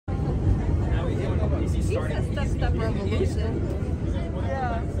He said step revolution.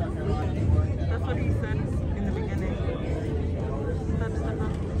 Yeah. That's what he said in the beginning. Step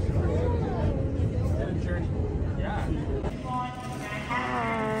revolution. Yeah.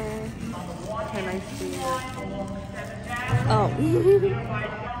 Hi. Can I see it? Oh.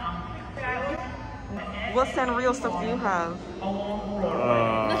 What Sanrio stuff do you have?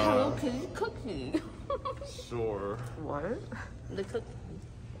 The Hello Kitty cookie. Sure. What? The cookie.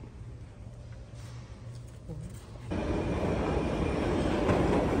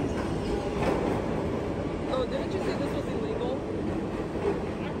 Oh, didn't you say this was illegal?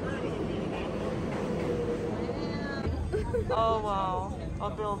 Oh wow, a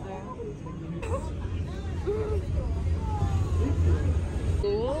building.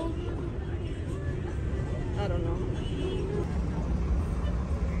 Cool. I don't know.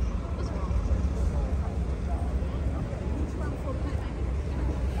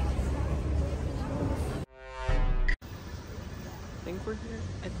 I think we're here.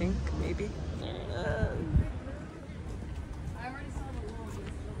 I think, maybe.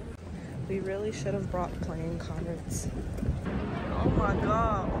 We really should have brought playing cards. Oh my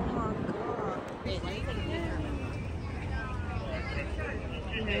god, oh my god. We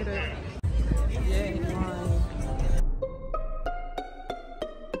made it. Yay, mine.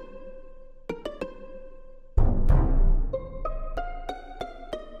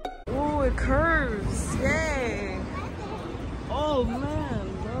 Ooh, it curves. Yay. Oh man,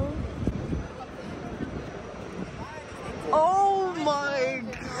 bro. Oh my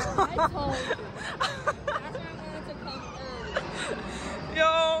god. I told you. That's why I wanted to come early. Yo,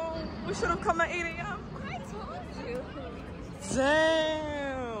 we should have come at 8 a.m. I told you.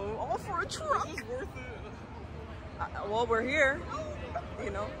 Damn. All for a truck. It's worth it. Well, we're here, you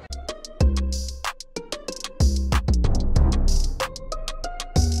know.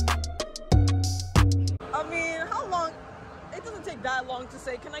 I mean, how long? It doesn't take that long to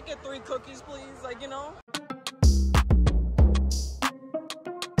say, can I get 3 cookies, please? Like, you know?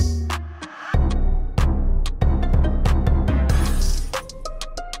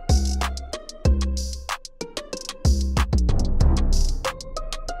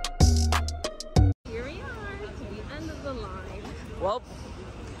 Here we are to the end of the line. Well,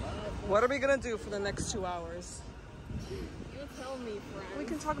 what are we gonna do for the next 2 hours? You tell me, friend. We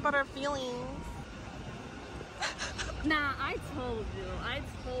can talk about our feelings. Nah, I told you. I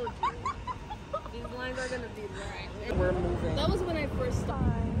told you. These lines are gonna be right. We're moving. That was when I first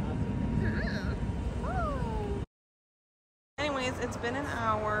started. Oh. Anyways, it's been an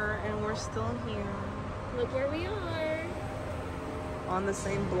hour and we're still here Look where we are. on the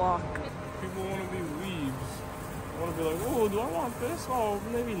same block. People want to be weebs. Want to be like, oh, do I want this? Oh,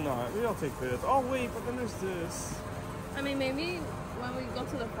 maybe not. Maybe I'll take this. Oh, wait, but then there's this. I mean, maybe when we go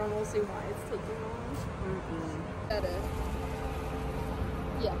to the front, we'll see why it's taking long. That is.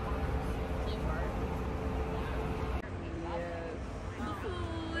 Yeah.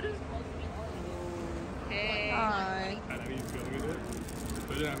 Food. Hey. Hi. I didn't feel it.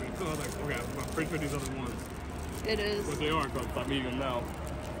 But yeah, I mean, so I was like, okay, I'm pretty sure these other ones. It is. But they are, because I'm eating them now.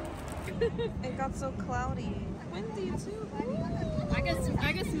 It got so cloudy. Windy too. I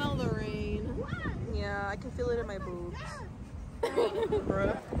can smell the rain. Yeah, I can feel it in my boobs.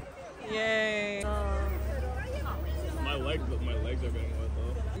 Bruh. Yay. My legs are getting wet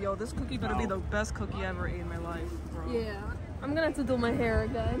though. Yo, this cookie better be the best cookie I ever ate in my life, bro. Yeah. I'm gonna have to do my hair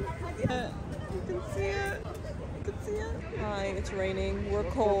again. Yeah, you can see it. You can see it. Hi, it's raining. We're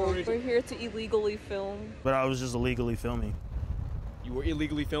cold. We're here to illegally film. But I was just illegally filming. You were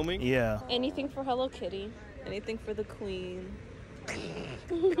illegally filming? Yeah. Anything for Hello Kitty. Anything for the queen.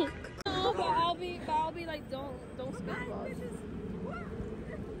 No, but I'll be like, don't spit bugs.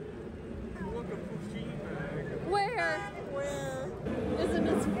 Where? Isn't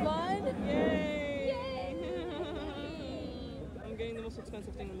this fun? Yay! Yay! I'm getting the most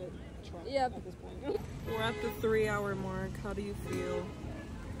expensive thing in the truck Yep. at this point. We're at the 3-hour mark. How do you feel?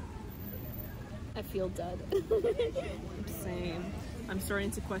 I feel dead. Same. I'm starting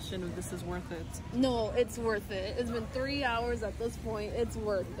to question if this is worth it. No, it's worth it. It's been 3 hours at this point. It's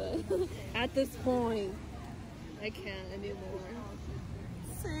worth it. At this point, I can't anymore.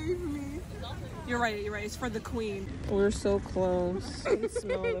 Save me. You're right. It's for the queen. We're so close. I can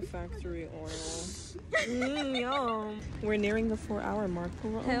smell the factory oil. Yum. We're nearing the 4-hour mark,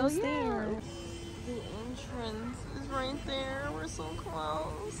 but we're Hell almost yeah. there. The entrance is right there. We're so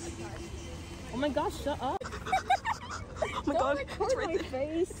close. Oh my gosh, shut up. Oh my god, it's right there.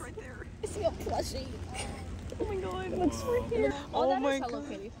 Face. It's right there. I see a plushie. Oh my god. It's right here. Oh that my is Hello god.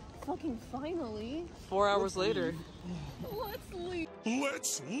 Kitty. Fucking finally. 4 hours later. Let's leave.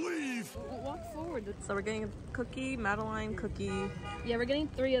 Let's leave. Walk forward. So we're getting a cookie, Madeline cookie. Yeah, we're getting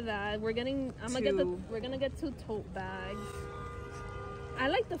 3 of that. We're getting. We're gonna get 2 tote bags. I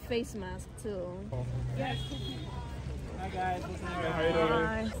like the face mask too. Yes. Hi guys. How you doing?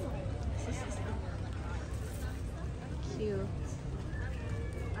 Hi. Cute.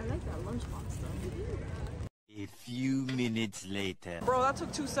 I like that lunchbox though. A few minutes later. Bro, that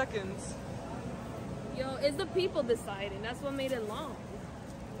took 2 seconds. Yo, it's the people deciding. That's what made it long.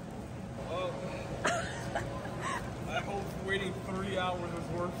 I hope waiting 3 hours was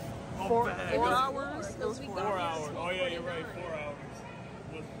worth a 4 bag. hours? It was 4 4 hours. hours. Oh yeah, you're right. 4 hours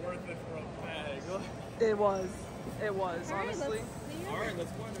was worth it for a bag. It was. It was, All right, honestly. let's see All it. right,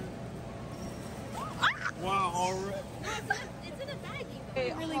 let's wonder. Wow, already. It's in a baggie. Hey,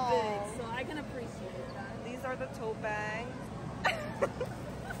 It's really big, so I can appreciate that. These are the tote bags.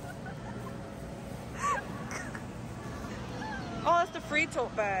 Oh, that's the free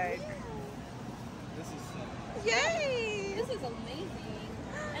tote bag. This is Yay! This is amazing.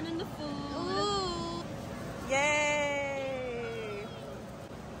 And then the food. Yay!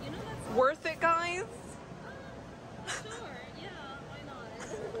 You know that's Worth it, guys? sure. Yeah, why not?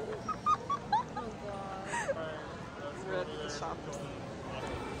 Oh god. We're at the shop.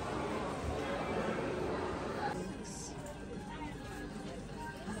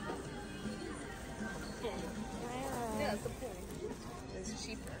 Yeah, that's the point. It's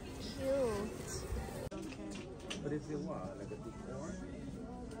cheaper. Cute. Okay. But is it what? Like a decor?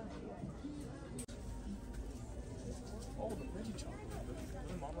 oh, the Reggie chocolate.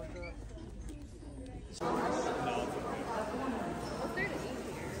 Does mom like that? What's there to eat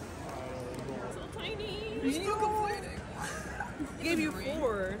here? So tiny. You're still complaining. They gave you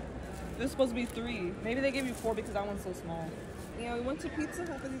 4. This is supposed to be 3. Maybe they gave you 4 because that one's so small. Yeah, we went to Pizza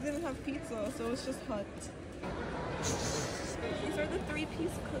Hut, but they didn't have pizza, so it's just Hut. These are the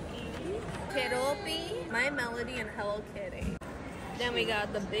 3-piece cookies. Keropi, My Melody, and Hello Kitty. Then we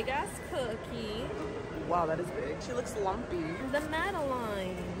got the big ass cookie. Wow, that is big. She looks lumpy. The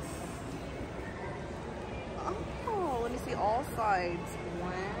Madelines. Oh, let me see all sides. Wow.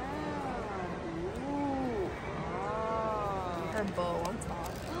 Ooh. Ah. Her bow on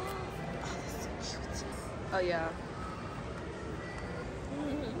top. Oh, yeah.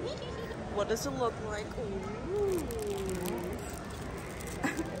 What does it look like? Ooh.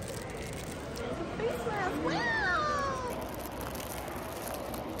 Face mask. Wow.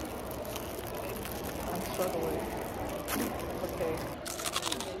 I'm struggling. Okay.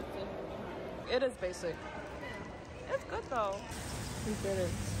 It is basic. It's good though. We did it.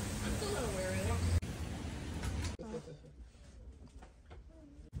 I'm still gonna wear it.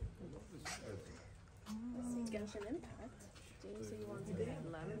 Genshin Impact. James, so you want to do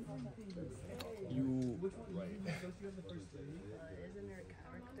 11? You right. Isn't there a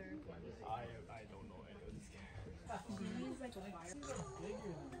character? I don't know any of these characters. He's like a fire.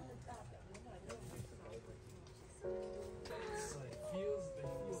 So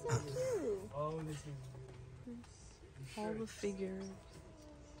cute. Oh, this is. All the figures.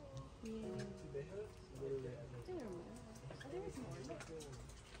 Yeah. There's more.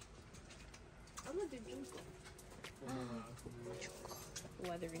 I'm gonna do Junko.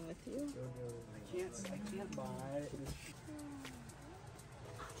 Weathering with you. I can't buy it.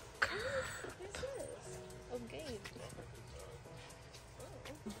 What's this? Okay.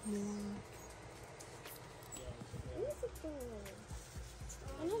 What is it for?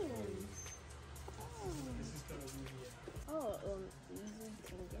 Another one. Oh, easy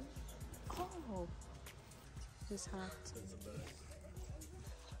finger. Oh. His hat.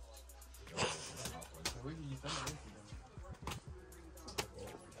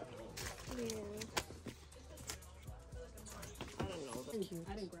 Yeah. I don't know. I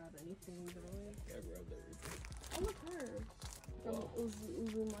didn't grab anything really. I grabbed everything. Oh, look her. From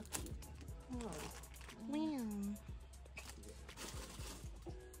Uzumaki. Oh. Man.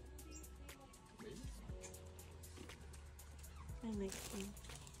 That makes sense.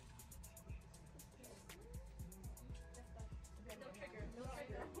 Thank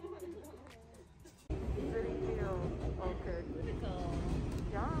you. Okay. Critical.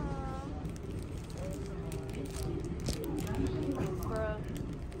 Yeah. Bruh.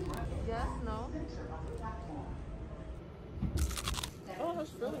 Yes, no? Oh, it has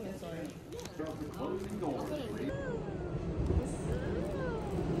filling inside. I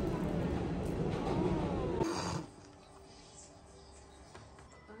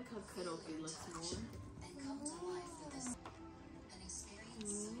like how Kuroki looks more.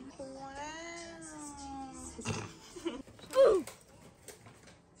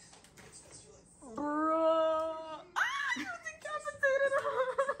 Bro. Ah, you decapitated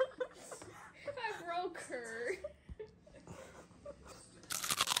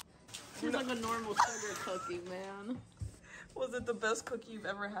like a normal sugar cookie, man. Was it the best cookie you've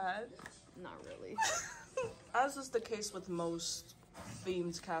ever had? Not really. As is the case with most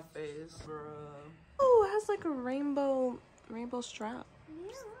themed cafes. Oh, it has like a rainbow strap.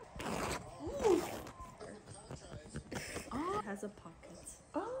 Ooh. Oh, it has a pocket.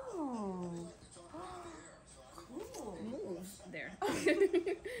 Oh. Cool. Move. There.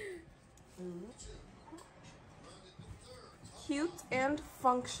 Cute and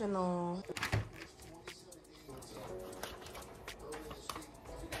functional.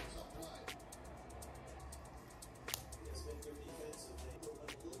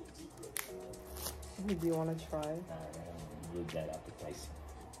 Do you want to try? Leave that appetizer.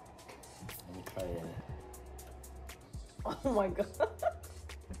 Let me try it. Oh my god.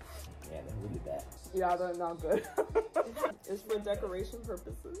 Yeah, they're really bad. Yeah, they're not good. It's for decoration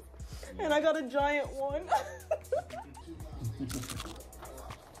purposes. Yeah. And I got a giant one.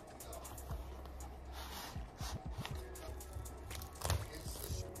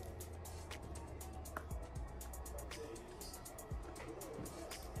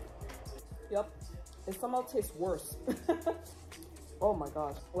 Yep. It somehow tastes worse. Oh my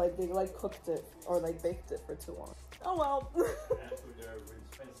gosh. Like they like cooked it or like baked it for too long. Oh well.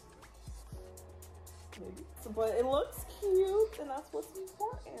 Maybe. But it looks cute and that's what's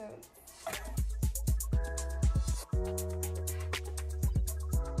important.